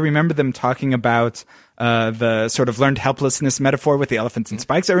 Like I remember them talking about the sort of learned helplessness metaphor with the elephants and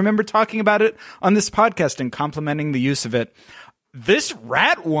spikes. I remember talking about it on this podcast and complimenting the use of it. This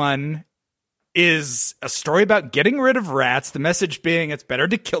rat one is a story about getting rid of rats. The message being it's better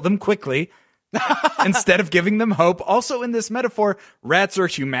to kill them quickly instead of giving them hope. Also in this metaphor, rats are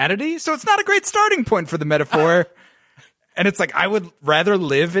humanity. So it's not a great starting point for the metaphor. And it's like, I would rather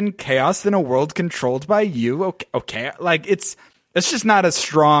live in chaos than a world controlled by you. Okay. Like, it's It's just not a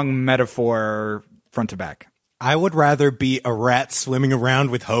strong metaphor front to back. I would rather be a rat swimming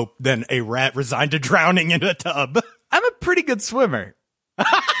around with hope than a rat resigned to drowning in a tub. I'm a pretty good swimmer.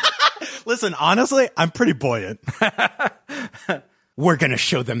 Listen, honestly, I'm pretty buoyant. We're going to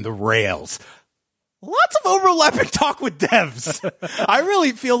show them the rails. Lots of overlapping talk with devs. I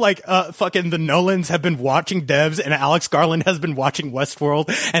really feel like fucking the Nolans have been watching devs and Alex Garland has been watching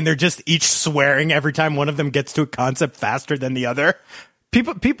Westworld, and they're just each swearing every time one of them gets to a concept faster than the other.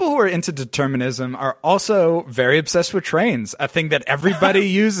 People who are into determinism are also very obsessed with trains, a thing that everybody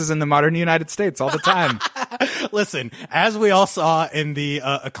uses in the modern United States all the time. Listen, as we all saw in the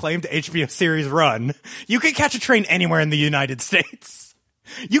acclaimed HBO series Run, you can catch a train anywhere in the United States.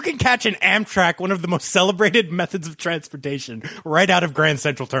 You can catch an Amtrak, one of the most celebrated methods of transportation, right out of Grand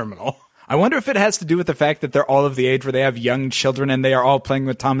Central Terminal. I wonder if it has to do with the fact that they're all of the age where they have young children and they are all playing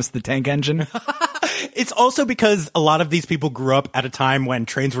with Thomas the Tank Engine. It's also because a lot of these people grew up at a time when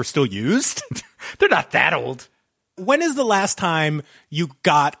trains were still used. They're not that old. When is the last time you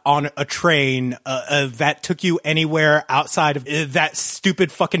got on a train that took you anywhere outside of that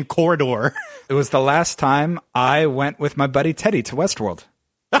stupid fucking corridor? It was the last time I went with my buddy Teddy to Westworld.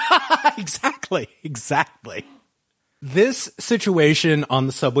 Exactly. This situation on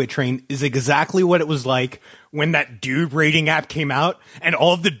the subway train is exactly what it was like when that dude rating app came out and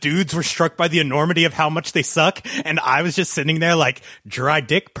all of the dudes were struck by the enormity of how much they suck. And I was just sitting there like, dry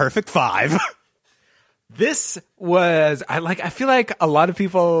dick, perfect 5. This was, I feel like a lot of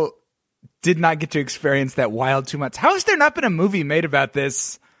people did not get to experience that wild too much. How has there not been a movie made about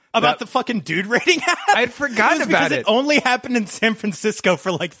this? About the fucking dude rating app? I'd forgotten about it. It only happened in San Francisco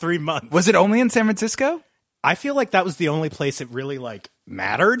for like 3 months. Was it only in San Francisco? I feel like that was the only place it really like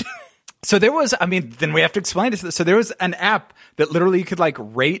mattered. So there was, then we have to explain this. So there was an app that literally you could like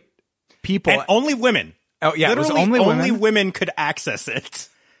rate people. And only women. Oh yeah, literally, it was only women could access it.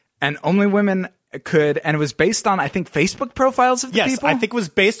 And only women could, and it was based on, I think, Facebook profiles of the people? Yes, I think it was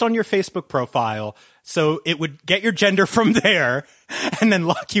based on your Facebook profile. So it would get your gender from there and then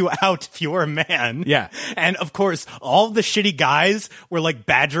lock you out if you were a man. Yeah. And of course, all the shitty guys were like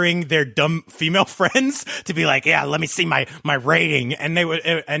badgering their dumb female friends to be like, yeah, let me see my rating. And they would,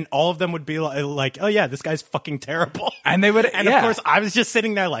 and all of them would be like, oh yeah, this guy's fucking terrible. And they would, and of course, I was just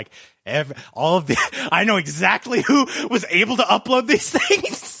sitting there like, I know exactly who was able to upload these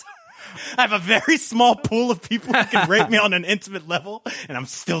things. I have a very small pool of people who can rate me on an intimate level, and I'm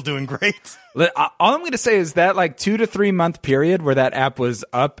still doing great. All I'm going to say is that like 2 to 3 month period where that app was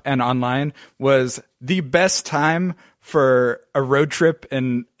up and online was the best time for a road trip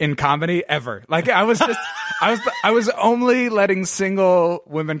in comedy ever. Like I was only letting single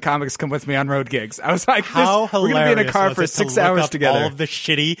women comics come with me on road gigs. I was like, how hilarious we're going to be in a car for 6 hours together. All of the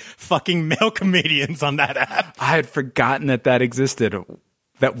shitty fucking male comedians on that app. I had forgotten that existed.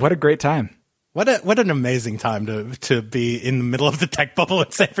 What a great time. What an amazing time to be in the middle of the tech bubble in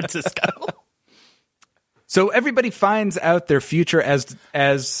San Francisco. So everybody finds out their future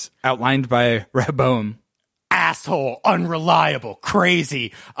as outlined by Rehoboam. Asshole, unreliable,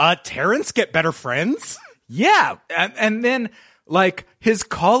 crazy. Terrence get better friends? Yeah. And then like his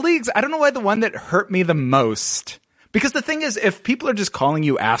colleagues, I don't know why the one that hurt me the most. Because the thing is, if people are just calling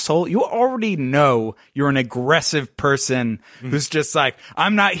you asshole, you already know you're an aggressive person who's just like,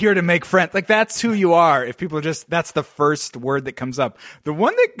 I'm not here to make friends. Like, that's who you are. If people are just, that's the first word that comes up. The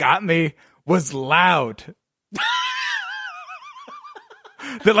one that got me was loud.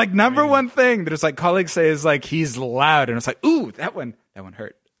 The like number one thing that is like colleagues say is like, he's loud. And it's like, ooh, that one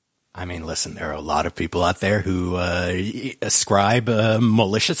hurt. I mean, listen, there are a lot of people out there who ascribe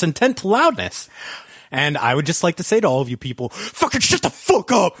malicious intent to loudness. And I would just like to say to all of you people, fucking shut the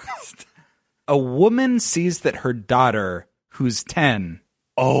fuck up. A woman sees that her daughter, who's 10.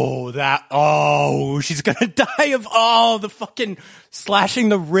 She's gonna die of, the fucking slashing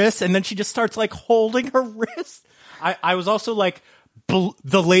the wrist. And then she just starts like holding her wrist. I was also like,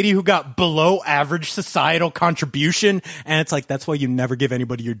 the lady who got below average societal contribution. And it's like, that's why you never give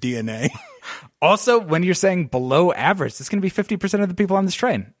anybody your DNA. Also, when you're saying below average, it's going to be 50% of the people on this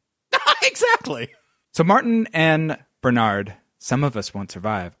train. Exactly. So Martin and Bernard, some of us won't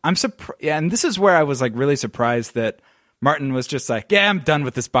survive. I'm surprised, and this is where I was like really surprised that Martin was just like, yeah, I'm done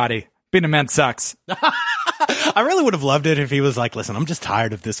with this body. Being a man sucks. I really would have loved it if he was like, listen, I'm just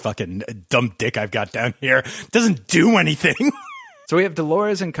tired of this fucking dumb dick I've got down here. It doesn't do anything. So we have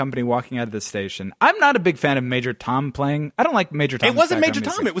Dolores and company walking out of the station. I'm not a big fan of Major Tom playing. I don't like Major Tom. It wasn't Major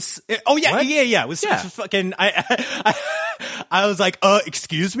Tom. It was. It was fucking. I was like,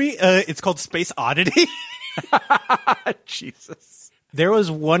 excuse me. It's called Space Oddity. Jesus. There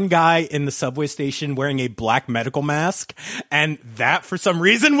was one guy in the subway station wearing a black medical mask, and that, for some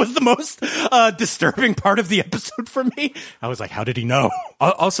reason, was the most disturbing part of the episode for me. I was like, how did he know?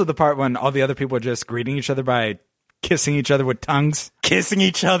 Also the part when all the other people are just greeting each other by kissing each other with tongues. Kissing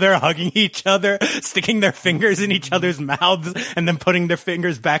each other, hugging each other, sticking their fingers in each other's mouths, and then putting their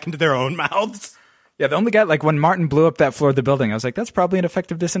fingers back into their own mouths. Yeah, the only guy, like when Martin blew up that floor of the building, I was like, that's probably an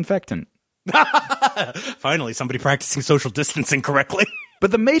effective disinfectant. Finally, somebody practicing social distancing correctly.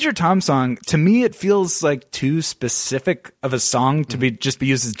 But the Major Tom song, to me, it feels like too specific of a song to be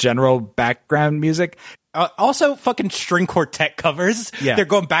used as general background music. Also, fucking string quartet covers. Yeah. They're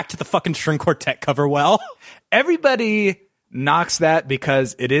going back to the fucking string quartet cover well. Everybody knocks that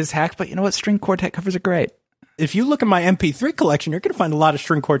because it is hacked, but you know what? String quartet covers are great. If you look at my MP3 collection, you're going to find a lot of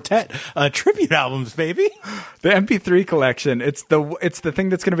string quartet tribute albums, baby. The MP3 collection, it's the thing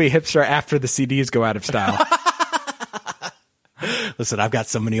that's going to be hipster after the CDs go out of style. Listen, I've got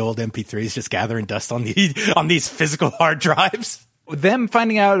so many old MP3s just gathering dust on these physical hard drives. Them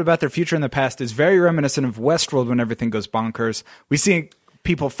finding out about their future in the past is very reminiscent of Westworld when everything goes bonkers. We see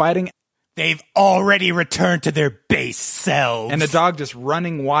people fighting. They've already returned to their base selves. And a dog just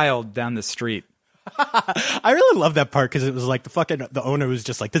running wild down the street. I really love that part because it was like the owner was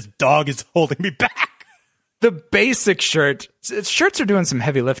just like, this dog is holding me back. The basic shirt. Shirts are doing some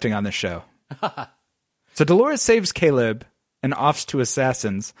heavy lifting on this show. So Dolores saves Caleb and offs to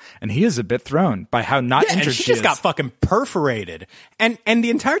assassins, and he is a bit thrown by how not injured and she just got fucking perforated. And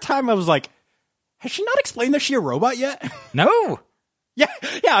the entire time I was like, has she not explained that she's a robot yet? No. Yeah,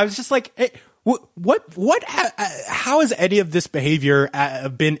 I was just like, hey, how has any of this behavior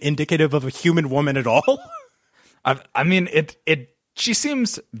been indicative of a human woman at all? I mean, she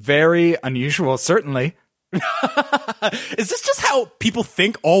seems very unusual, certainly. Is this just how people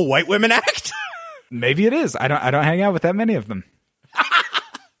think all white women act? Maybe it is. I don't hang out with that many of them.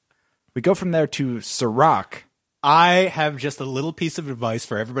 We go from there to Serac. I have just a little piece of advice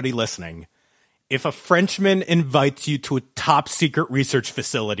for everybody listening. If a Frenchman invites you to a top secret research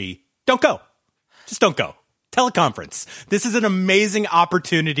facility, don't go. Just don't go. Teleconference. This is an amazing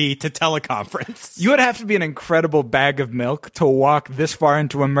opportunity to teleconference. You would have to be an incredible bag of milk to walk this far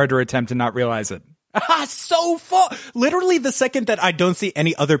into a murder attempt and not realize it. So far. Literally the second that I don't see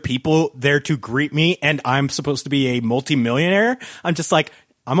any other people there to greet me and I'm supposed to be a multimillionaire, I'm just like,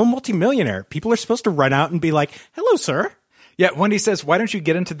 I'm a multimillionaire. People are supposed to run out and be like, hello, sir. Yeah, when he says, why don't you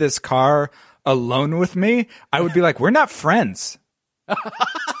get into this car alone with me? I would be like, we're not friends.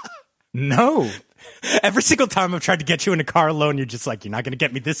 No. Every single time I've tried to get you in a car alone, you're just like, you're not going to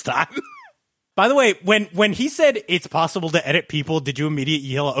get me this time. By the way, when he said it's possible to edit people, did you immediately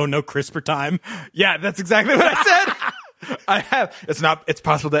yell, oh no, CRISPR time? Yeah, that's exactly what I said. I have. It's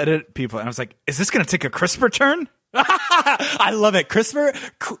possible to edit people. And I was like, is this going to take a CRISPR turn? I love it.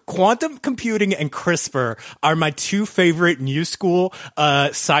 Quantum computing and CRISPR are my two favorite new school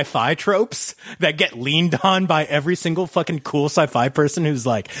sci-fi tropes that get leaned on by every single fucking cool sci-fi person who's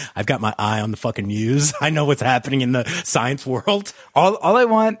like, I've got my eye on the fucking news. I know what's happening in the science world. All I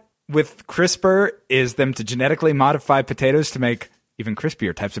want with CRISPR is them to genetically modify potatoes to make even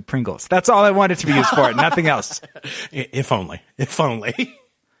crispier types of Pringles. That's all I want it to be used for, nothing else. If only.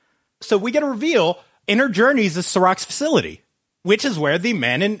 So we get a reveal. Inner Journeys is Serac's facility, which is where the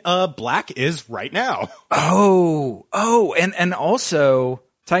man in black is right now. And also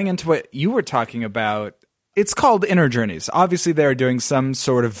tying into what you were talking about, it's called Inner Journeys. Obviously, they're doing some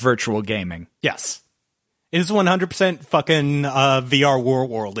sort of virtual gaming. Yes. It is 100% fucking VR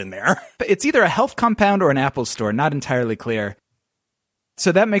world in there. But it's either a health compound or an Apple store, not entirely clear.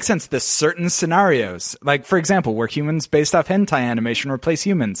 So that makes sense. There's certain scenarios, like, for example, where humans based off hentai animation replace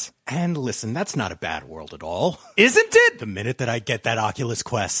humans. And listen, that's not a bad world at all. Isn't it? The minute that I get that Oculus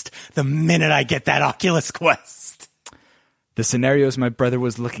Quest. The scenarios my brother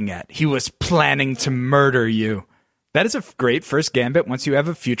was looking at. He was planning to murder you. That is a great first gambit once you have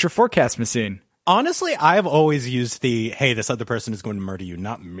a future forecast machine. Honestly, I've always used the, hey, this other person is going to murder you,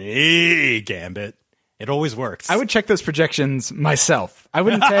 not me, gambit. It always works. I would check those projections myself. I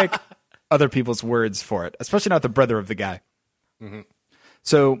wouldn't take other people's words for it, especially not the brother of the guy. Mm-hmm.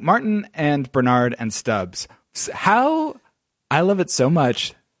 So Martin and Bernard and Stubbs. How I love it so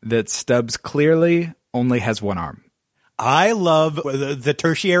much that Stubbs clearly only has one arm. I love the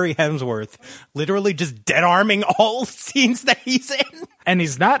tertiary Hemsworth literally just dead arming all scenes that he's in. And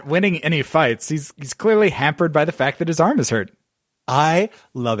he's not winning any fights. He's clearly hampered by the fact that his arm is hurt. I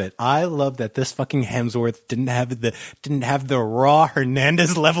love it. I love that this fucking Hemsworth didn't have the raw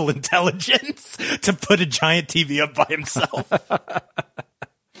Hernandez level intelligence to put a giant TV up by himself.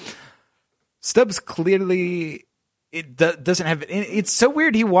 Stubbs clearly it doesn't have it's so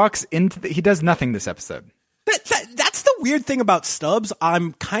weird. He walks into he does nothing this episode. That's the weird thing about Stubbs.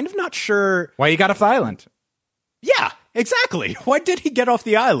 I'm kind of not sure Why he got off the island. Yeah, exactly. Why did he get off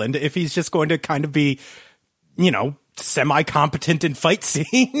the island if he's just going to kind of be, semi-competent in fight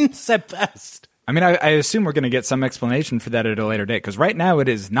scenes at best? I mean, I assume we're going to get some explanation for that at a later date, because right now it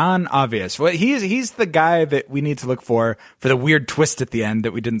is non-obvious. Well, he's the guy that we need to look for the weird twist at the end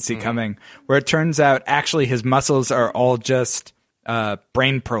that we didn't see coming, where it turns out actually his muscles are all just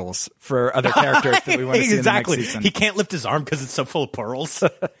brain pearls for other characters that we want to see exactly. in the next season. He can't lift his arm because it's so full of pearls.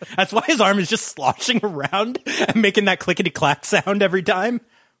 That's why his arm is just sloshing around and making that clickety-clack sound every time.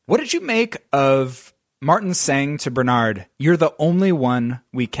 What did you make of Martin saying to Bernard, "You're the only one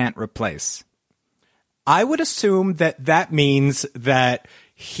we can't replace"? I would assume that means that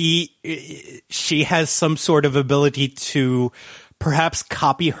she has some sort of ability to perhaps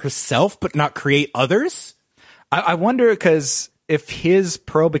copy herself but not create others. I wonder, because if his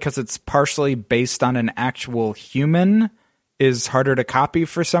pearl, because it's partially based on an actual human, is harder to copy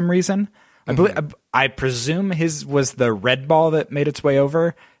for some reason. I presume his was the red ball that made its way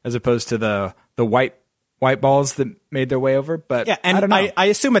over, as opposed to the white balls that made their way over. But yeah, and I don't know. I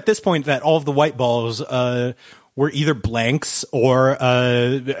assume at this point that all of the white balls were either blanks or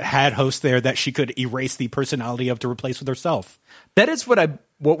had hosts there that she could erase the personality of to replace with herself. That is what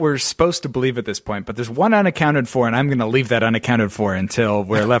we're supposed to believe at this point. But there's one unaccounted for, and I'm going to leave that unaccounted for until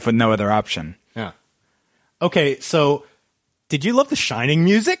we're left with no other option. Yeah. Okay, so did you love the Shining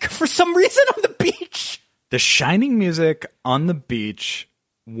music for some reason on the beach? The Shining music on the beach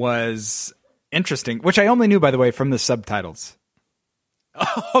was interesting, which I only knew, by the way, from the subtitles.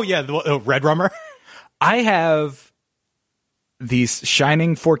 Oh, yeah, the Red Rummer. I have the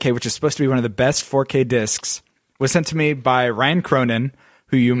Shining 4K, which is supposed to be one of the best 4K discs, was sent to me by Ryan Cronin,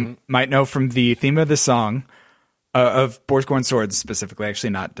 who you might know from the theme of the song of Boars, Gore, and Swords, specifically.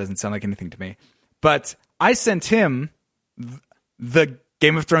 Actually, doesn't sound like anything to me. But I sent him the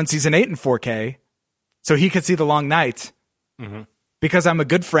Game of Thrones Season 8 in 4K so he could see The Long Night. Mm-hmm. Because I'm a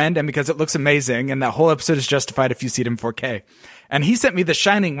good friend and because it looks amazing, and that whole episode is justified if you see it in 4K. And he sent me The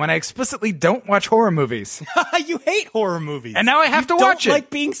Shining when I explicitly don't watch horror movies. You hate horror movies. And now I have to watch it. You don't like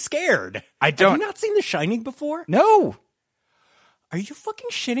being scared. I don't. Have you not seen The Shining before? No. Are you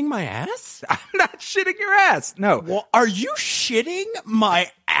fucking shitting my ass? I'm not shitting your ass. No. Well, are you shitting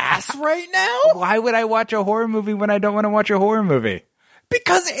my ass right now? Why would I watch a horror movie when I don't want to watch a horror movie?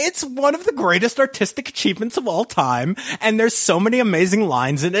 Because it's one of the greatest artistic achievements of all time, and there's so many amazing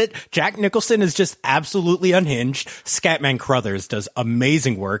lines in it. Jack Nicholson is just absolutely unhinged. Scatman Crothers does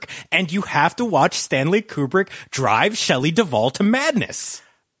amazing work, and you have to watch Stanley Kubrick drive Shelley Duvall to madness.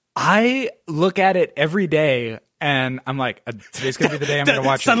 I look at it every day, and I'm like, today's going to be the day I'm going to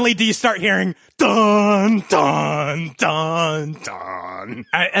watch Suddenly, do you start hearing, dun, dun, dun, dun?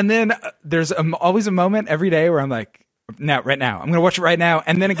 And then there's always a moment every day where I'm like, right now. I'm going to watch it right now.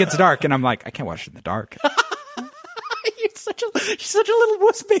 And then it gets dark, and I'm like, I can't watch it in the dark. You're such a little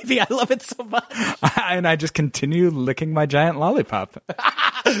wuss baby. I love it so much. And I just continue licking my giant lollipop.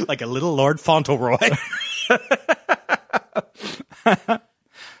 Like a little Lord Fauntleroy.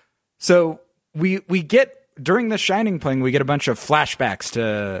 So we get, during the Shining playing, we get a bunch of flashbacks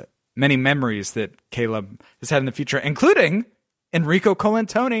to many memories that Caleb has had in the future, including Enrico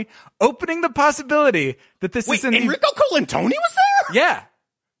Colantoni opening the possibility that this isn't... Enrico Colantoni was there? Yeah.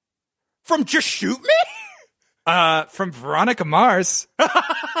 From Just Shoot Me? From Veronica Mars.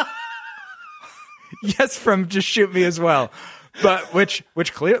 Yes, from Just Shoot Me as well. But which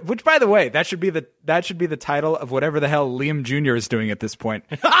by the way, that should be the title of whatever the hell Liam Jr. is doing at this point.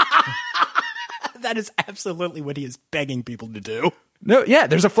 That is absolutely what he is begging people to do. No, yeah,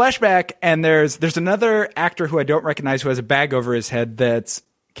 there's a flashback, and there's another actor who I don't recognize who has a bag over his head that's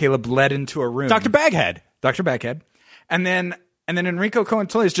Caleb led into a room. Dr. Baghead. And then Enrico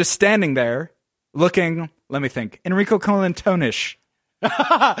Colantoni is just standing there looking, let me think, Enrico Colantonish.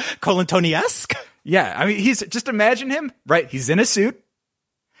 Colantoni-esque? Yeah, I mean, just imagine him, right? He's in a suit,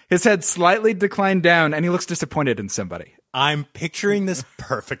 his head slightly declined down, and he looks disappointed in somebody. I'm picturing this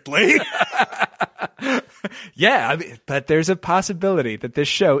perfectly. Yeah, I mean, but there's a possibility that this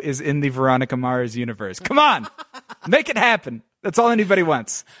show is in the Veronica Mars universe. Come on, make it happen. That's all anybody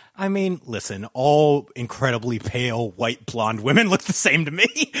wants. I mean, listen, all incredibly pale, white, blonde women look the same to me.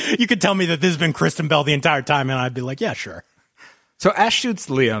 You could tell me that this has been Kristen Bell the entire time, and I'd be like, yeah, sure. So Ash shoots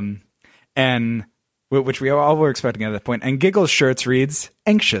Liam, and which we all were expecting at that point, and Giggles' shirts reads,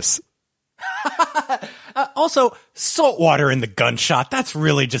 anxious. Also, salt water in the gunshot. That's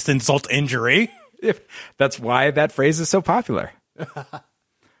really just insult to injury. That's why that phrase is so popular.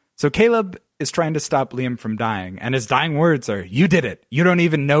 So Caleb is trying to stop Liam from dying, and his dying words are, "You did it. You don't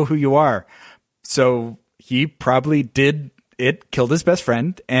even know who you are." So he probably did it, killed his best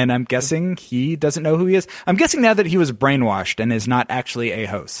friend, and I'm guessing he doesn't know who he is. I'm guessing now that he was brainwashed and is not actually a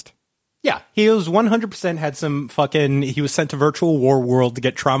host. Yeah, he was 100% had some fucking, he was sent to virtual war world to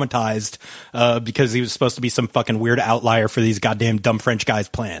get traumatized because he was supposed to be some fucking weird outlier for these goddamn dumb French guys'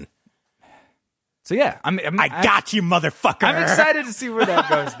 plan. So yeah, I got you, motherfucker. I'm excited to see where that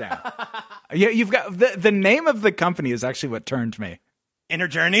goes now. Yeah, you've got the name of the company is actually what turned me. Inner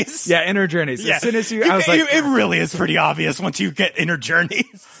Journeys? Yeah, Inner Journeys. Yeah. As soon as I was like, it really is pretty obvious once you get Inner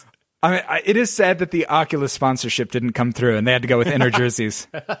Journeys. I mean, it is sad that the Oculus sponsorship didn't come through, and they had to go with Inner Jerseys.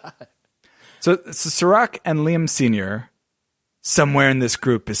 So Serac and Liam Sr., somewhere in this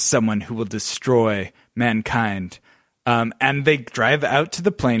group is someone who will destroy mankind. And they drive out to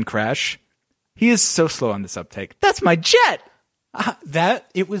the plane crash. He is so slow on this uptake. That's my jet!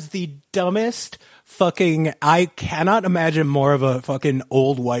 It was the dumbest fucking, I cannot imagine more of a fucking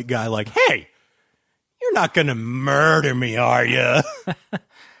old white guy like, hey, you're not gonna murder me, are you?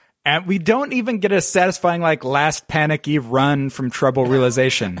 And we don't even get a satisfying, like, last panicky run from trouble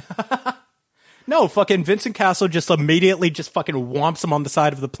realization. No, fucking Vincent Castle just immediately just fucking whomps him on the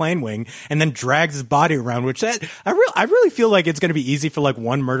side of the plane wing and then drags his body around, which I really feel like it's going to be easy for like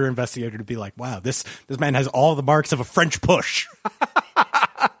one murder investigator to be like, wow, this man has all the marks of a French push.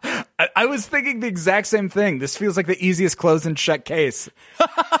 I was thinking the exact same thing. This feels like the easiest closed and shut case.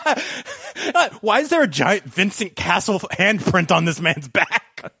 Why is there a giant Vincent Castle handprint on this man's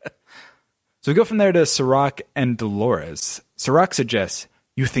back? So we go from there to Serac and Dolores. Serac suggests,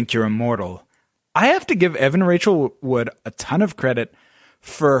 "You think you're immortal." I have to give Evan Rachel Wood a ton of credit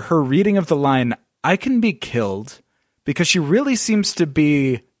for her reading of the line, "I can be killed," because she really seems to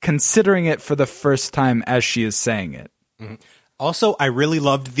be considering it for the first time as she is saying it. Mm-hmm. Also, I really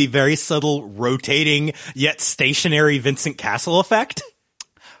loved the very subtle rotating yet stationary Vincent Castle effect.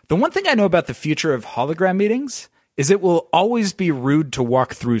 The one thing I know about the future of hologram meetings is it will always be rude to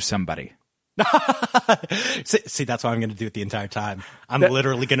walk through somebody. See, that's what I'm going to do it the entire time. I'm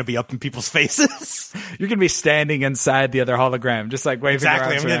literally going to be up in people's faces. You're going to be standing inside the other hologram, just like waving your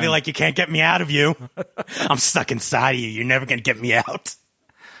Exactly. arms I'm going to be around. like, you can't get me out of you. I'm stuck inside of you. You're never going to get me out.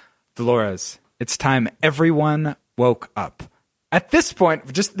 Dolores, it's time everyone woke up. At this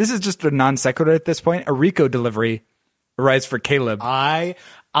point, this is just a non sequitur at this point. A Rico delivery arrives for Caleb.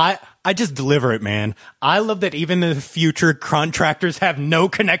 I just deliver it, man. I love that even in the future, contractors have no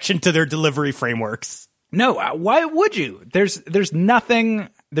connection to their delivery frameworks. No, why would you? There's nothing,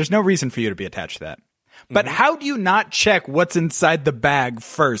 there's no reason for you to be attached to that. But how do you not check what's inside the bag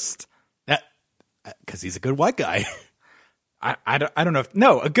first? Because he's a good white guy. I don't know.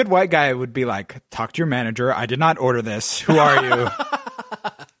 No, a good white guy would be like, talk to your manager. I did not order this. Who are you?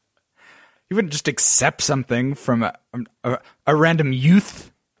 You wouldn't just accept something from a random youth.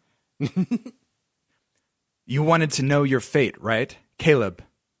 You wanted to know your fate, right? Caleb,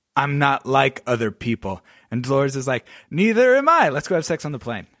 I'm not like other people. And Dolores is like, neither am I. Let's go have sex on the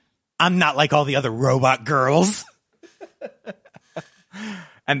plane. I'm not like all the other robot girls.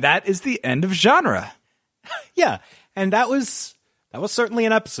 And that is the end of genre. Yeah, and that was certainly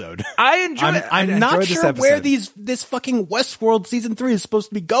an episode. I enjoyed it. I'm not sure where this fucking Westworld season 3 is supposed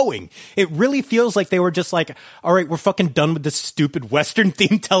to be going. It really feels like they were just like, all right, we're fucking done with this stupid Western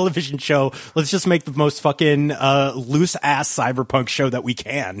themed television show. Let's just make the most fucking loose ass cyberpunk show that we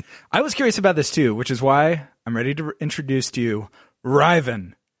can. I was curious about this too, which is why I'm ready to introduce to you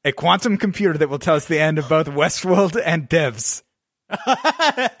Riven, a quantum computer that will tell us the end of both Westworld and Devs.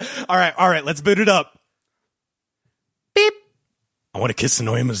 All right, let's boot it up. Beep. I want to kiss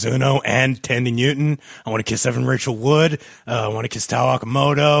Sonoya Mizuno and Tandy Newton. I want to kiss Evan Rachel Wood. I want to kiss Tao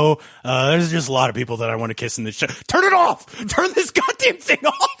Akamoto. There's just a lot of people that I want to kiss in this show. Turn it off! Turn this goddamn thing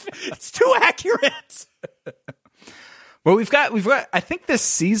off! It's too accurate! Well, we've got. I think this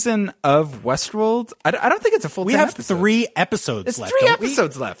season of Westworld. I don't think it's a full. We have episode. 3 episodes It's left. 3 don't we?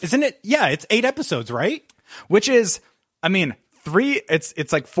 episodes left, Isn't it? Yeah, it's 8 episodes, right? which is, I mean, 3.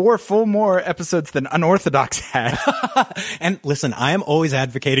 It's like 4 full more episodes than Unorthodox had. And listen, I am always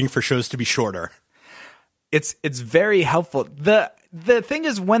advocating for shows to be shorter. It's very helpful. The thing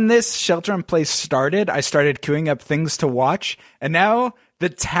is, when this Shelter in Place started, I started queuing up things to watch, and now the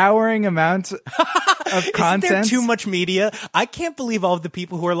towering amount of content. Isn't there too much media? I can't believe all of the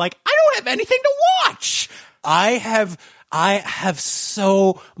people who are like, I don't have anything to watch. I have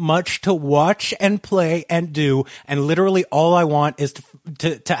so much to watch and play and do, and literally all I want is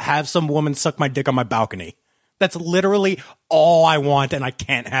to have some woman suck my dick on my balcony. That's literally all I want, and I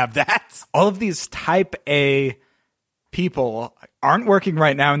can't have that. All of these type A people aren't working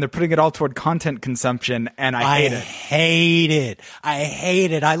right now, and they're putting it all toward content consumption, and I hate it. I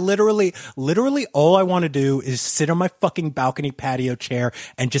hate it. I literally all I want to do is sit on my fucking balcony patio chair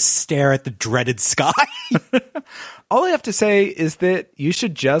and just stare at the dreaded sky. All I have to say is that you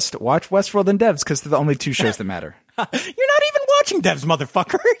should just watch Westworld and Devs, because they're the only two shows that matter. You're not even watching Devs,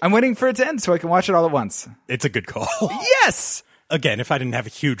 motherfucker. I'm waiting for it to end so I can watch it all at once. It's a good call. Yes! Again, if I didn't have a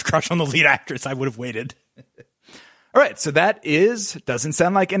huge crush on the lead actress, I would have waited. All right, so that is Doesn't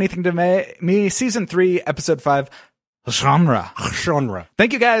Sound Like Anything to Me, Season 3, Episode 5, Genre.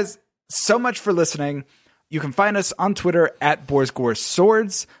 Thank you guys so much for listening. You can find us on Twitter at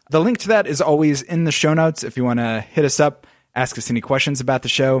BorsGoreSwords. The link to that is always in the show notes if you want to hit us up, ask us any questions about the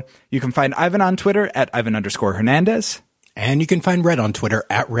show. You can find Ivan on Twitter at Ivan_Hernandez. And you can find Red on Twitter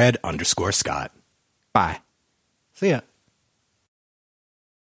at Red_Scott. Bye. See ya.